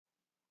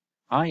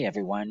Hi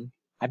everyone.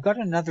 I've got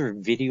another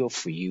video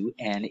for you,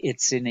 and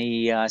it's in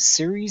a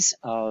series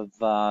of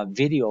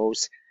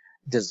videos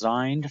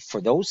designed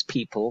for those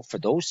people, for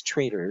those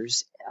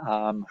traders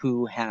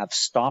who have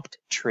stopped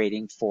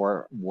trading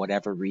for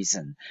whatever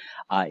reason.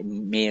 It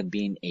may have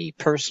been a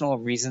personal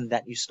reason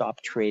that you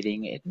stopped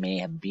trading. It may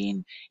have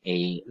been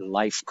a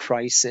life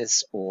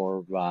crisis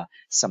or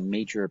some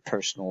major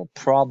personal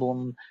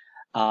problem.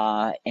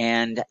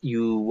 And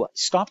you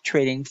stopped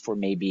trading for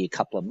maybe a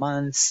couple of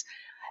months,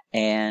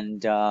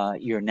 and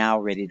you're now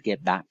ready to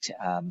get back to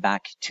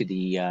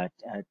the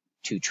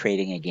to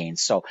trading again.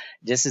 So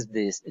this is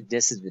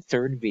the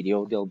third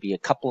video. There'll be a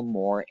couple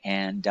more,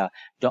 and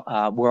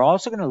we're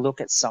also going to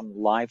look at some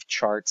live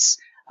charts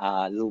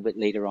a little bit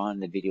later on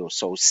in the video.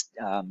 So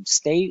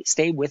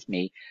stay with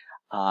me.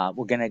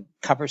 We're going to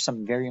cover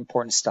some very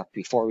important stuff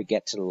before we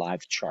get to the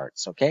live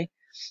charts. Okay.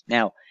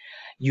 Now,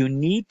 you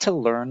need to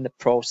learn the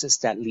process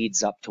that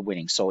leads up to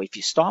winning. So if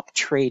you stop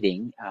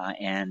trading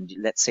and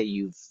let's say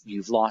you've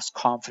lost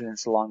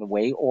confidence along the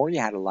way, or you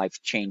had a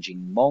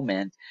life-changing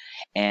moment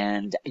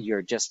and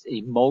you're just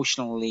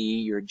emotionally,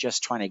 you're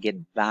just trying to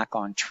get back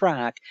on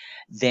track,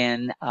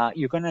 then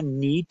you're going to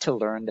need to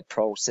learn the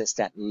process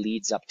that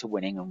leads up to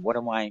winning. And what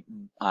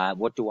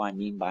do I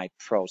mean by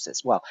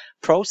process? Well,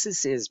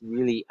 process is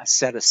really a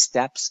set of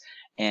steps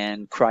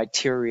and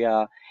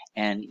criteria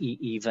and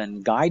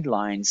even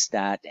guidelines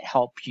that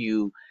help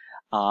you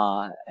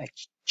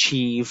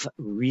achieve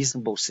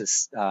reasonable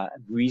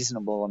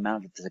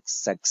amount of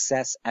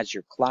success as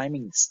you're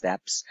climbing the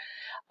steps.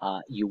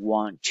 You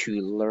want to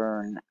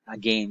learn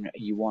again,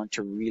 you want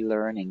to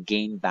relearn and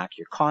gain back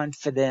your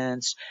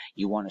confidence.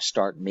 You want to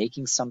start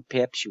making some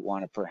pips. You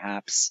want to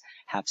perhaps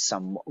have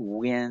some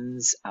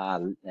wins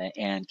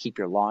and keep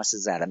your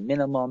losses at a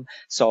minimum.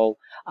 So,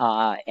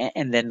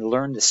 and then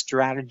learn the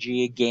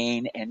strategy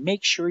again and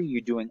make sure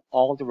you're doing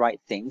all the right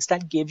things.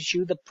 That gives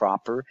you the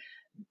proper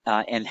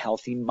and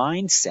healthy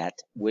mindset,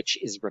 which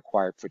is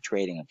required for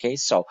trading. Okay,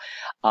 so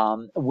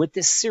with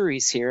this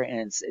series here,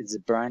 and it's a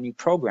brand new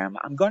program,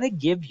 I'm going to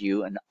give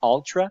you an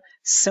ultra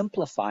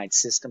simplified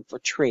system for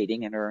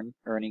trading and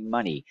earning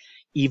money,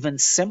 even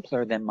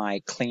simpler than my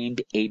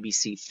acclaimed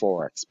ABC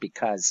Forex,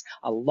 because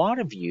a lot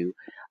of you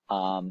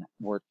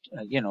were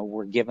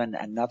given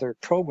another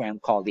program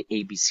called the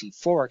ABC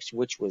Forex,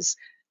 which was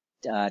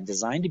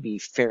designed to be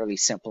fairly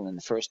simple in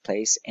the first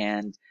place.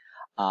 And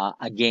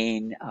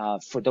again,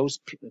 for those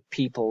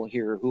people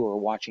here who are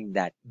watching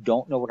that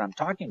don't know what I'm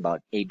talking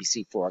about,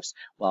 ABC Forex,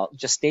 well,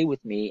 just stay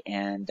with me,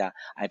 and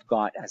I've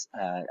got,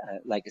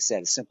 like I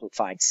said, a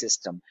simplified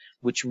system,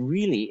 which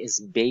really is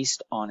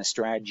based on a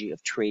strategy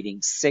of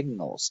trading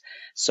signals.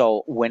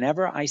 So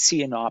whenever I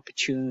see an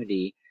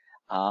opportunity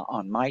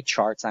on my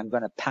charts, I'm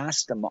going to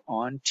pass them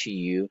on to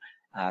you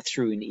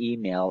through an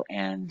email,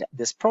 and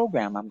this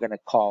program I'm going to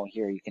call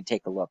here, you can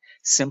take a look,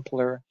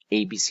 Simpler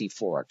ABC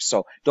Forex.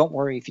 So don't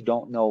worry if you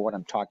don't know what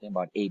I'm talking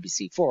about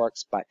ABC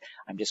Forex, but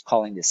I'm just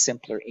calling this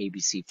Simpler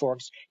ABC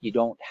Forex. You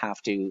don't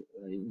have to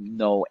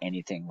know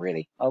anything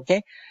really.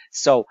 Okay,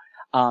 so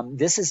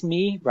this is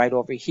me right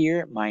over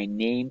here. My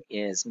name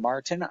is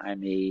Martin.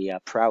 I'm a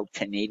proud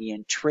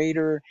Canadian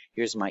trader.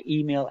 Here's my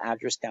email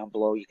address down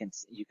below. You can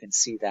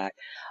see that.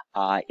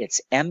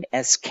 It's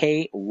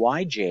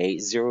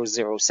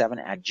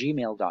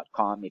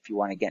mskyj007@gmail.com if you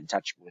want to get in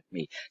touch with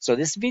me. So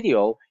this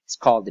video is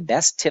called The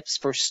Best Tips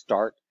for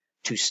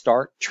to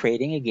start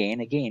trading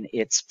again. Again,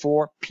 it's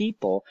for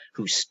people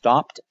who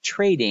stopped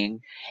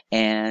trading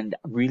and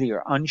really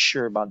are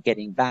unsure about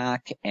getting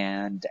back,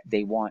 and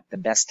they want the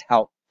best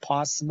help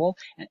possible,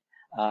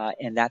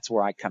 and that's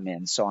where I come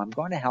in. So I'm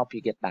going to help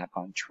you get back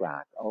on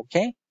track.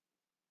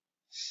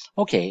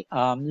 Okay,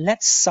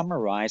 let's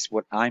summarize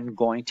what I'm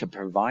going to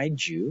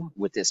provide you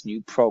with this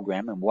new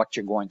program and what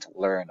you're going to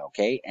learn.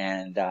 Okay,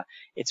 and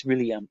it's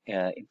really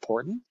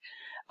important.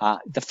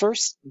 The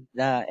first,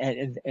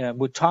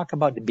 we'll talk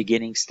about the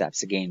beginning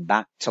steps again,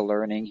 back to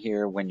learning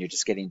here when you're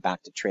just getting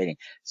back to trading.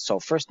 So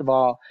first of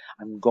all,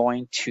 I'm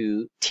going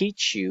to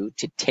teach you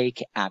to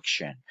take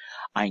action.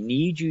 I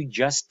need you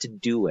just to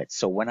do it.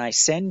 So when I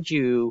send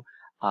you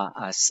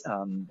a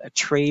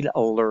trade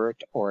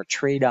alert or a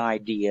trade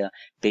idea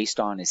based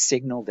on a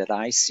signal that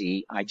I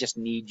see, I just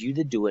need you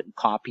to do it and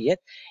copy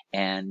it.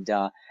 And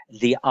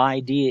the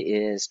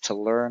idea is to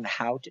learn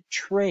how to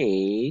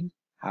trade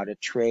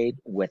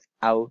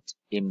without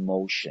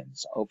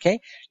emotions. Okay,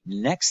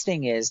 next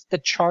thing is the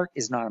chart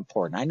is not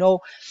important. I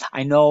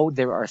know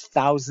there are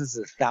thousands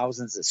of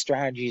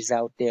strategies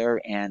out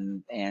there,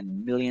 and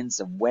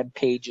millions of web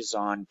pages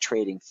on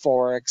trading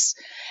forex,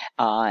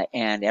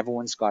 and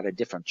everyone's got a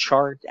different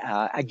chart.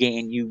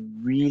 Again, you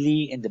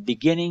really, in the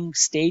beginning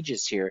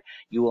stages here,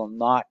 you will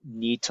not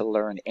need to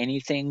learn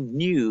anything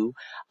new,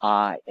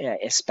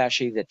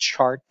 especially the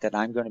chart that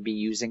I'm going to be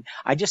using.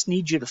 I just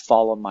need you to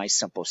follow my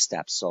simple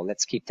steps. So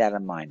let's keep that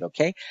in mind.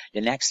 Okay,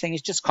 the next thing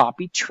is just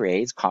copy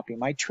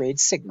my trade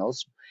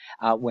signals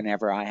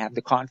whenever I have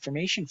the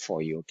confirmation for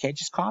you. Okay,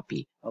 just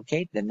copy.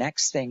 Okay, the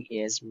next thing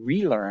is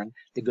relearn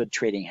the good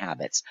trading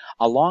habits.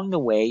 Along the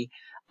way,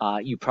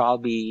 You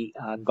probably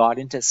got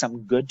into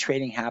some good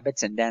trading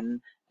habits, and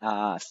then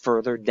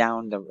further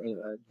down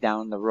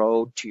the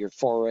road to your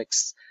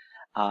Forex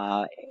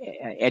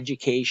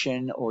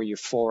education or your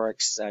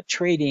Forex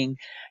trading,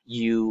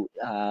 you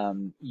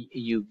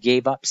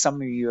gave up some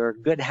of your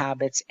good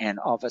habits, and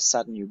all of a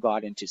sudden you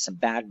got into some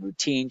bad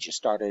routines. You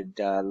started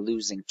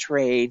losing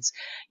trades.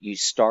 You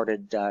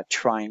started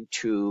trying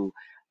to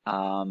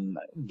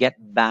get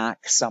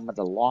back some of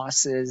the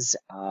losses.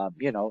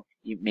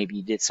 Maybe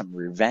you did some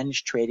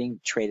revenge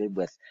trading, traded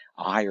with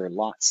a higher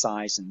lot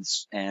size,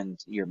 and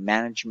your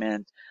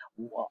management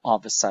all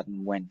of a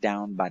sudden went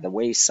down by the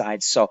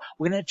wayside. So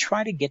we're going to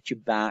try to get you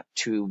back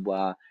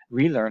to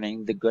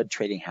relearning the good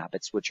trading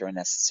habits, which are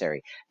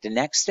necessary. The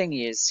next thing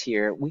is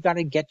here, we got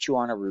to get you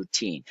on a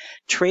routine.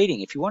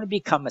 Trading, if you want to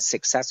become a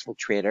successful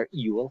trader,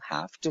 you will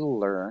have to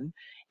learn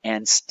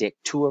and stick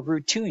to a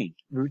routine.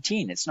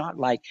 It's not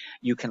like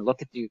you can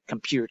look at the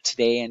computer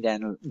today and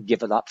then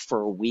give it up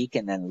for a week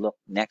and then look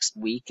next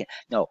week.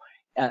 No,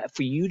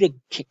 for you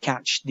to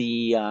catch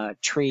the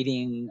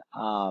trading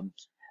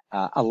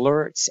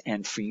alerts,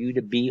 and for you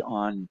to be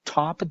on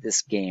top of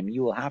this game,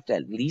 you will have to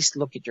at least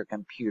look at your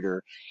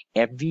computer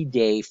every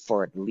day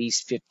for at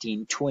least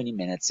 15-20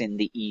 minutes in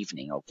the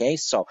evening. Okay,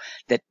 so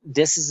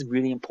this is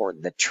really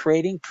important. The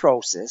trading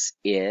process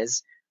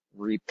is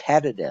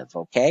repetitive.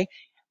 Okay,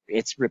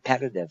 it's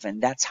repetitive,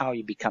 and that's how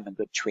you become a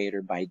good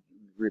trader, by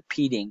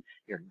repeating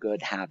your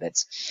good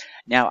habits.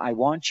 Now, I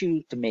want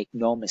you to make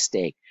no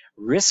mistake.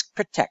 Risk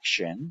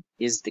protection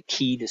is the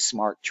key to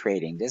smart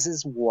trading. This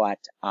is what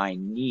I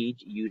need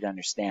you to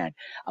understand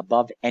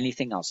above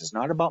anything else. It's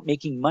not about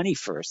making money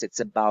first. It's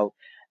about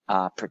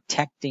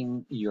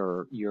protecting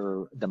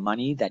the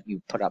money that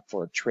you put up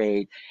for a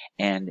trade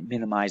and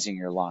minimizing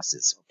your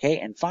losses. Okay,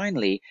 and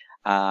finally,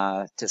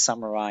 to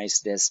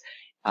summarize this,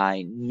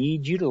 I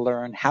need you to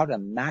learn how to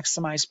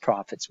maximize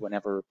profits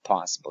whenever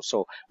possible.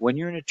 So when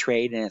you're in a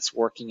trade and it's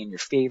working in your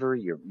favor,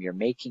 you're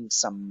making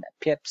some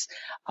pips,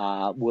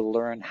 we'll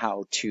learn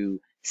how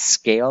to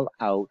scale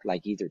out,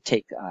 like either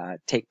take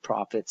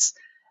profits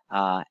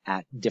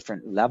at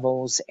different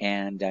levels,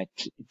 and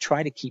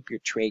try to keep your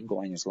trade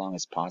going as long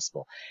as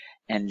possible.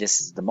 And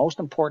this is the most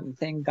important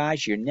thing,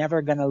 guys. You're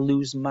never going to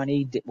lose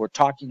money. We're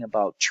talking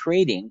about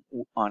trading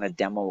on a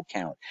demo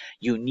account.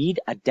 You need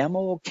a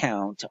demo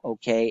account,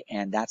 okay?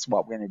 And that's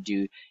what we're going to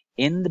do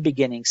in the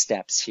beginning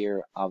steps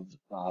here of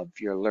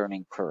your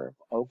learning curve,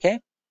 okay?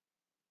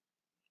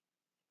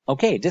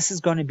 Okay, this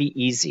is going to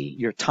be easy.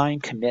 Your time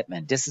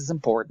commitment. This is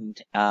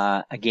important.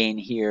 Again,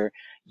 here,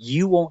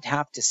 you won't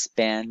have to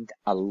spend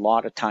a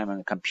lot of time on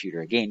the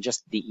computer. Again,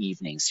 just the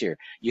evenings here.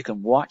 You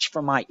can watch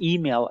for my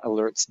email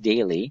alerts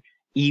daily,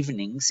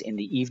 in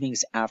the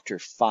evenings after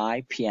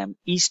 5 p.m.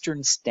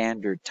 Eastern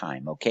Standard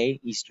Time, okay?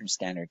 Eastern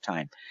Standard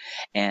Time.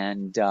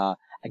 And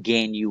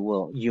again,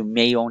 you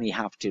may only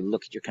have to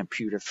look at your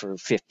computer for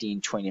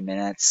 15-20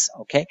 minutes,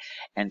 okay?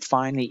 And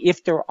finally,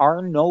 if there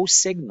are no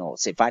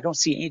signals, if I don't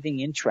see anything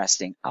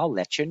interesting, I'll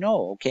let you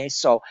know, okay?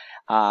 So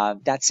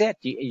that's it.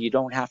 You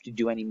don't have to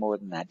do any more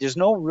than that. There's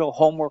no real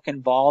homework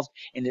involved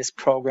in this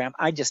program.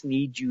 I just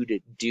need you to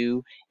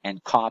do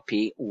and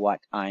copy what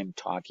I'm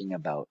talking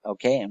about,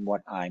 okay? And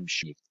what I'm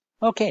showing.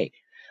 Okay.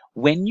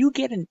 When you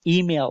get an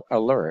email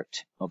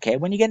alert, okay, I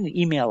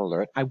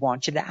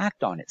want you to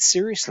act on it.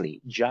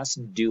 Seriously,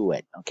 just do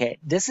it, okay?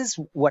 This is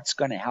what's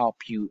going to help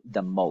you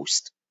the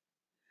most.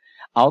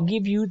 I'll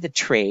give you the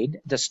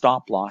trade, the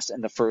stop loss,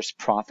 and the first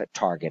profit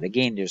target.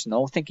 Again, there's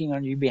no thinking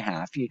on your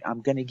behalf.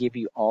 I'm going to give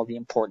you all the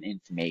important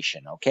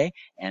information, okay?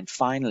 And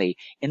finally,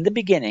 in the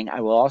beginning,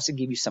 I will also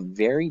give you some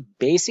very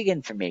basic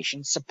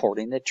information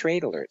supporting the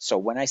trade alert. So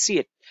when I see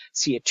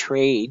a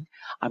trade,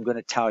 I'm going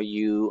to tell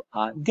you,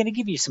 I'm going to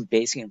give you some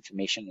basic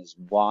information as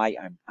why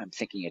I'm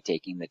thinking of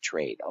taking the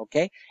trade,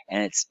 okay?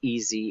 And it's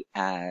easy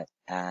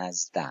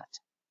as that.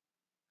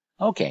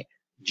 Okay.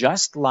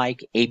 Just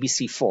like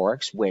ABC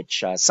Forex,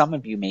 which some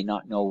of you may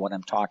not know what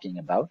I'm talking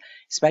about,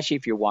 especially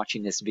if you're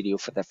watching this video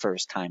for the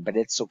first time, but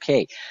it's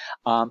okay.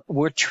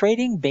 We're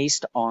trading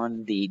based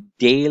on the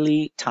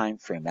daily time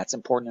frame. That's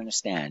important to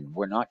understand.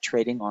 We're not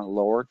trading on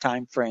lower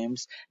time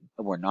frames.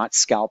 We're not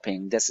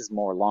scalping. This is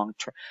more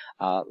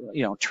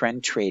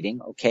trend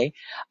trading, okay?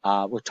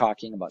 We're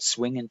talking about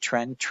swing and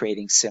trend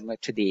trading similar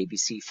to the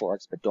ABC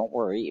Forex, but don't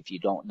worry if you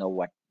don't know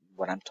what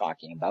I'm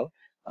talking about,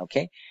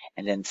 okay?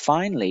 And then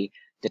finally,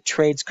 the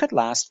trades could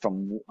last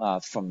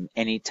from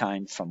any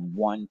time from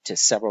 1 to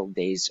several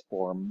days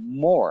or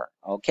more,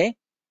 okay?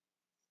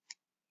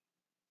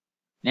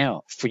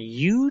 Now, for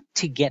you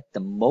to get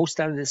the most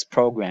out of this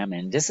program,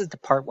 and this is the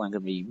part where I'm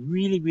going to be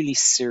really, really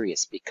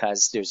serious,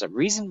 because there's a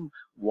reason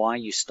why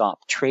you stop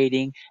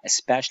trading,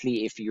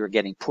 especially if you're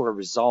getting poor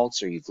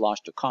results, or you've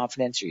lost your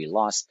confidence, or you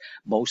lost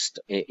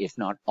most, if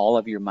not all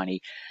of your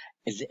money.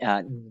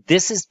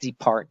 This is the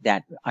part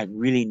that I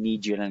really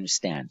need you to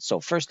understand. So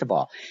first of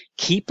all,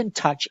 keep in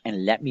touch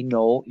and let me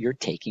know you're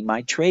taking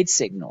my trade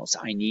signals.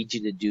 I need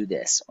you to do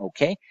this,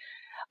 okay?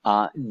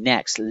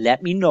 Next,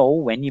 let me know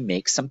when you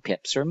make some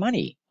pips or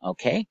money,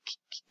 okay?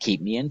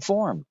 Keep me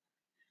informed.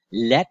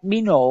 Let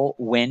me know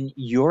when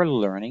you're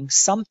learning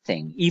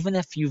something, even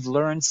if you've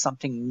learned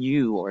something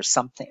new or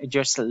something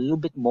just a little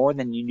bit more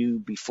than you knew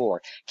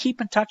before.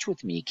 Keep in touch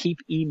with me. Keep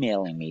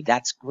emailing me.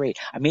 That's great.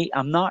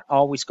 I'm not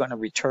always going to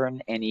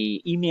return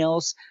any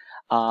emails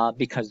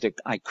because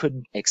I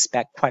could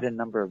expect quite a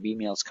number of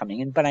emails coming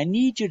in, but I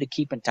need you to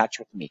keep in touch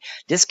with me.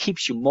 This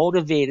keeps you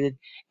motivated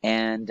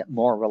and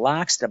more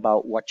relaxed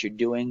about what you're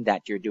doing,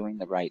 that you're doing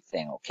the right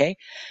thing, okay?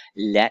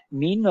 Let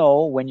me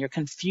know when you're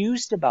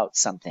confused about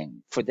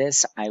something. For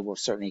this, I will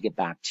certainly get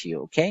back to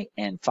you, okay?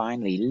 And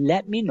finally,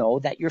 let me know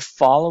that you're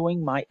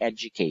following my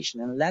education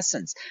and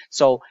lessons.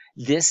 So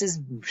this is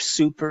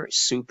super,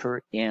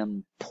 super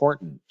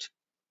important.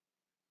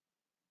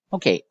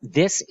 Okay,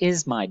 this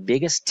is my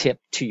biggest tip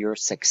to your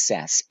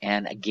success.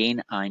 And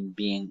again, I'm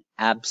being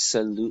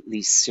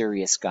absolutely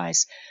serious,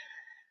 guys.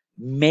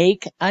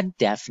 Make a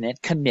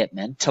definite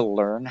commitment to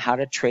learn how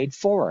to trade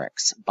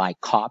Forex by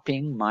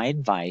copying my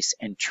advice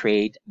and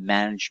trade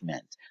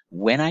management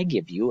when I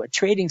give you a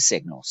trading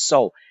signal.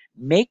 So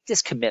make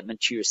this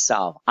commitment to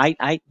yourself.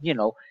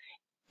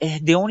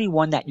 The only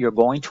one that you're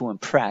going to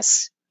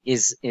impress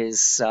is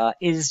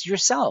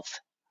yourself.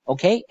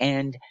 Okay.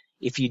 And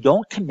if you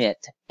don't commit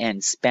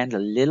and spend a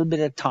little bit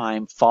of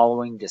time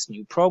following this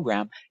new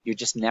program, you're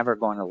just never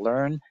going to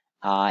learn.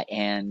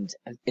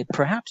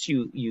 Perhaps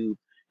you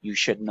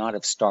should not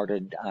have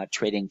started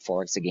trading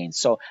Forex again.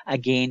 So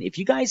again, if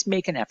you guys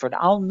make an effort,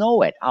 I'll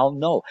know it. I'll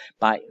know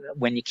by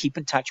when you keep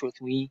in touch with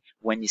me,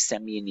 when you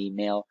send me an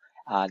email,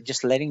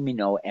 just letting me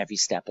know every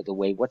step of the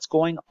way what's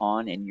going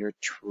on in your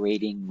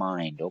trading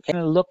mind. Okay,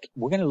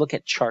 we're going to look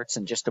at charts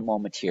in just a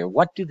moment here.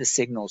 What do the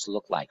signals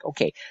look like?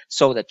 Okay,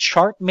 so the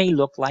chart may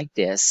look like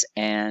this,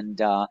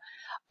 and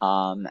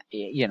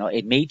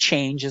it may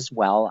change as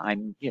well.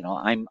 I'm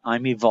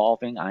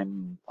evolving.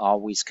 I'm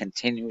always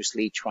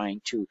continuously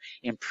trying to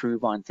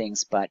improve on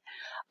things, but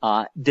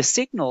the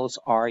signals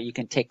are, you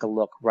can take a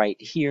look right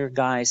here,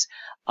 guys.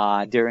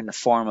 They're in the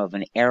form of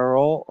an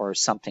arrow or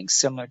something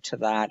similar to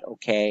that,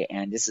 okay?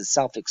 And this is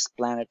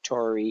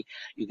self-explanatory.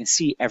 You can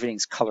see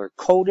everything's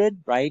color-coded,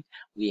 right?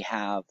 We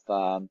have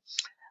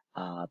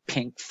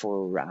pink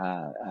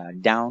for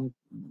down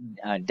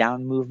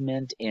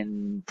movement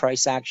in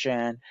price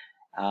action,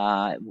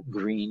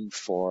 green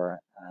for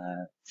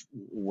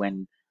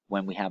when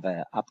we have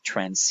an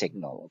uptrend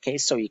signal. Okay,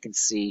 so you can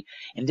see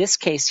in this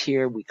case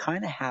here, we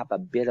kind of have a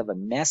bit of a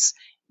mess.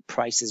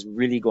 Price is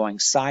really going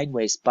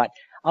sideways, but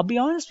I'll be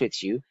honest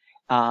with you,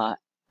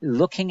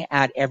 looking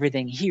at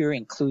everything here,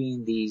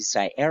 including these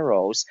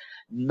arrows,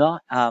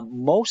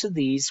 most of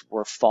these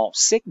were false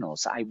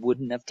signals. I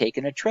wouldn't have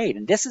taken a trade.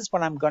 And this is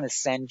what I'm going to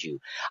send you.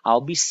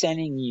 I'll be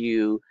sending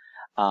you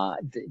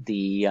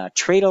the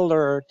trade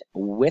alert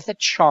with a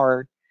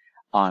chart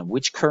on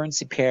which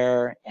currency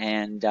pair,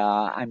 and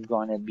I'm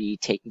going to be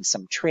taking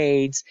some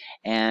trades,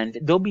 and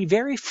there'll be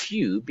very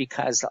few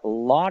because a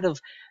lot of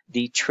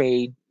the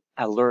trade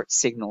alert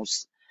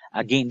signals,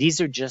 again, these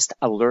are just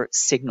alert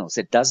signals.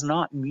 It does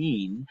not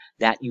mean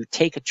that you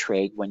take a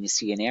trade when you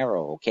see an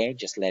arrow, okay?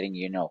 Just letting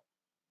you know.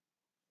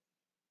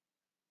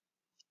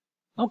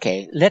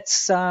 Okay,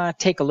 let's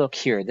take a look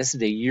here. This is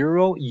the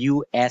Euro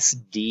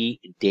USD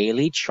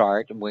daily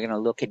chart. And we're going to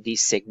look at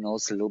these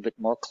signals a little bit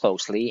more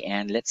closely,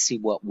 and let's see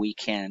what we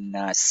can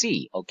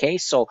see. Okay,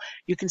 so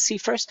you can see,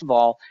 first of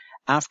all,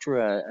 after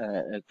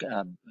a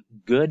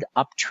good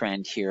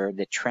uptrend here,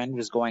 the trend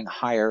was going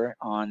higher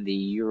on the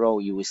Euro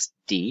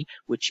USD,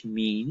 which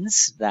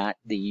means that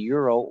the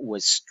Euro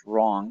was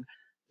strong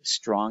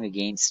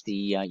against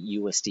the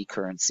USD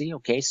currency.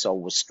 Okay, so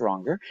it was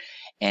stronger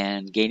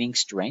and gaining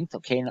strength.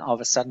 Okay, and all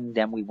of a sudden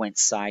then we went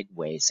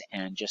sideways.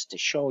 And just to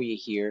show you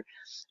here,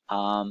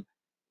 from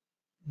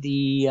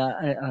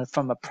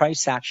a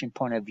price action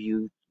point of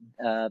view,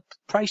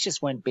 price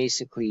just went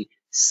basically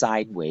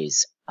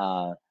sideways,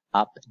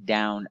 up,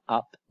 down,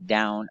 up,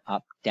 down,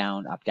 up,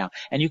 down, up, down.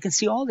 And you can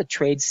see all the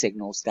trade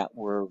signals that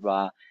were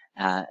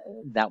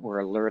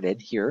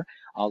alerted here,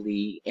 all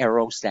the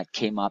arrows that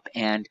came up.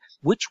 And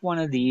which one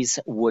of these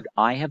would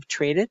I have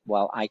traded?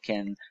 Well, I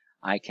can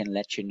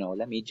let you know.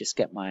 Let me just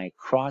get my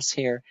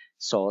crosshair.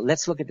 So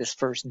let's look at this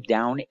first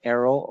down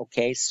arrow.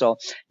 Okay, so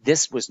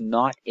this was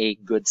not a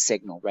good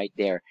signal right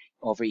there.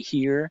 Over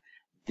here,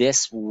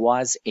 this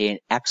was an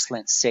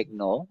excellent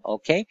signal.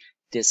 Okay,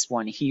 this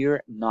one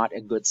here, not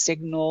a good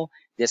signal.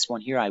 This one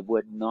here, I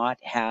would not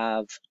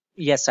have.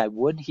 Yes, I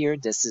would here.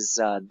 This is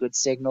a good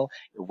signal.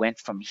 It went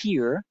from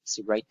here,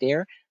 see right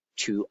there,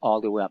 to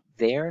all the way up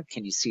there.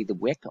 Can you see the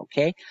wick?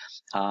 Okay.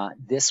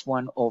 This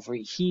one over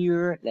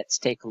here, let's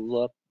take a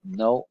look.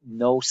 No,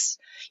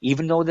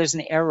 even though there's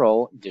an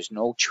arrow, there's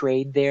no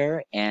trade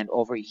there. And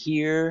over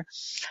here,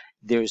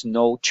 there's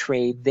no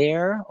trade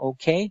there,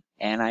 okay?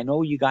 And I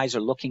know you guys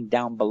are looking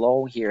down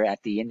below here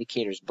at the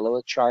indicators below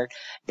the chart.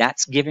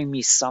 That's giving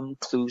me some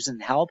clues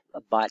and help.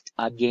 But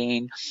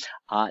again,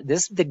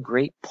 this is the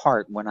great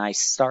part. When I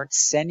start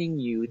sending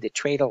you the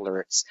trade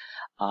alerts,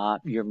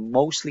 you're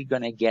mostly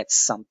going to get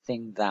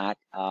something that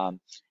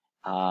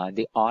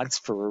the odds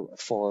for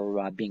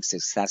being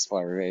successful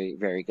are very,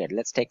 very good.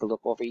 Let's take a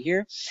look over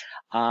here.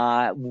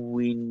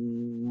 We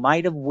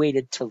might have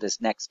waited till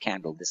this next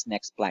candle, this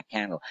next black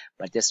candle,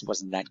 but this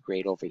wasn't that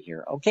great over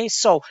here. Okay,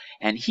 so,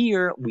 and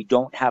here we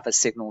don't have a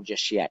signal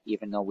just yet,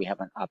 even though we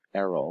have an up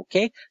arrow.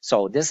 Okay,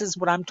 so this is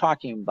what I'm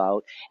talking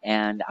about,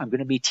 and I'm going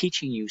to be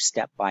teaching you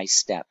step by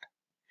step.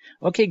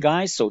 Okay,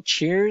 guys, so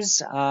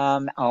cheers.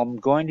 I'm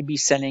going to be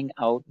sending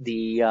out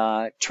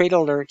the trade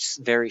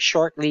alerts very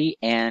shortly.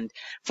 And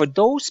for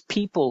those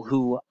people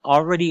who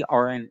already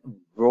are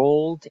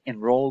enrolled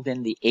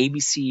in the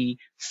ABC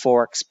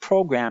Forex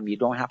program, you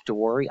don't have to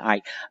worry.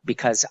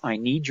 Because I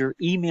need your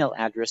email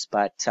address,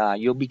 but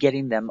you'll be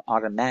getting them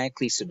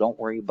automatically. So don't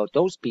worry about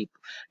those people.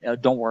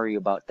 Don't worry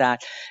about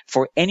that.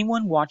 For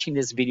anyone watching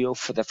this video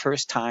for the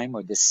first time,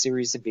 or this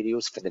series of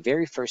videos for the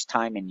very first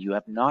time, and you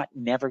have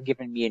never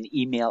given me an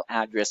email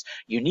address,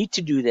 you need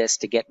to do this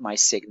to get my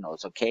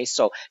signals. Okay,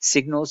 so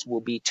signals will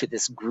be to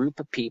this group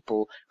of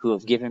people who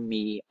have given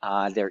me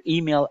their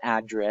email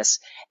address,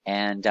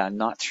 and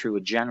not through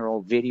a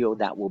general video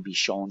that will be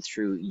shown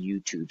through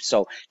YouTube.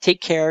 So take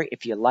care.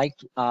 If you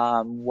liked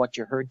what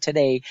you heard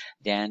today,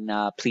 then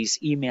please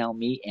email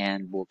me,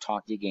 and we'll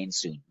talk to you again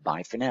soon.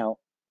 Bye for now.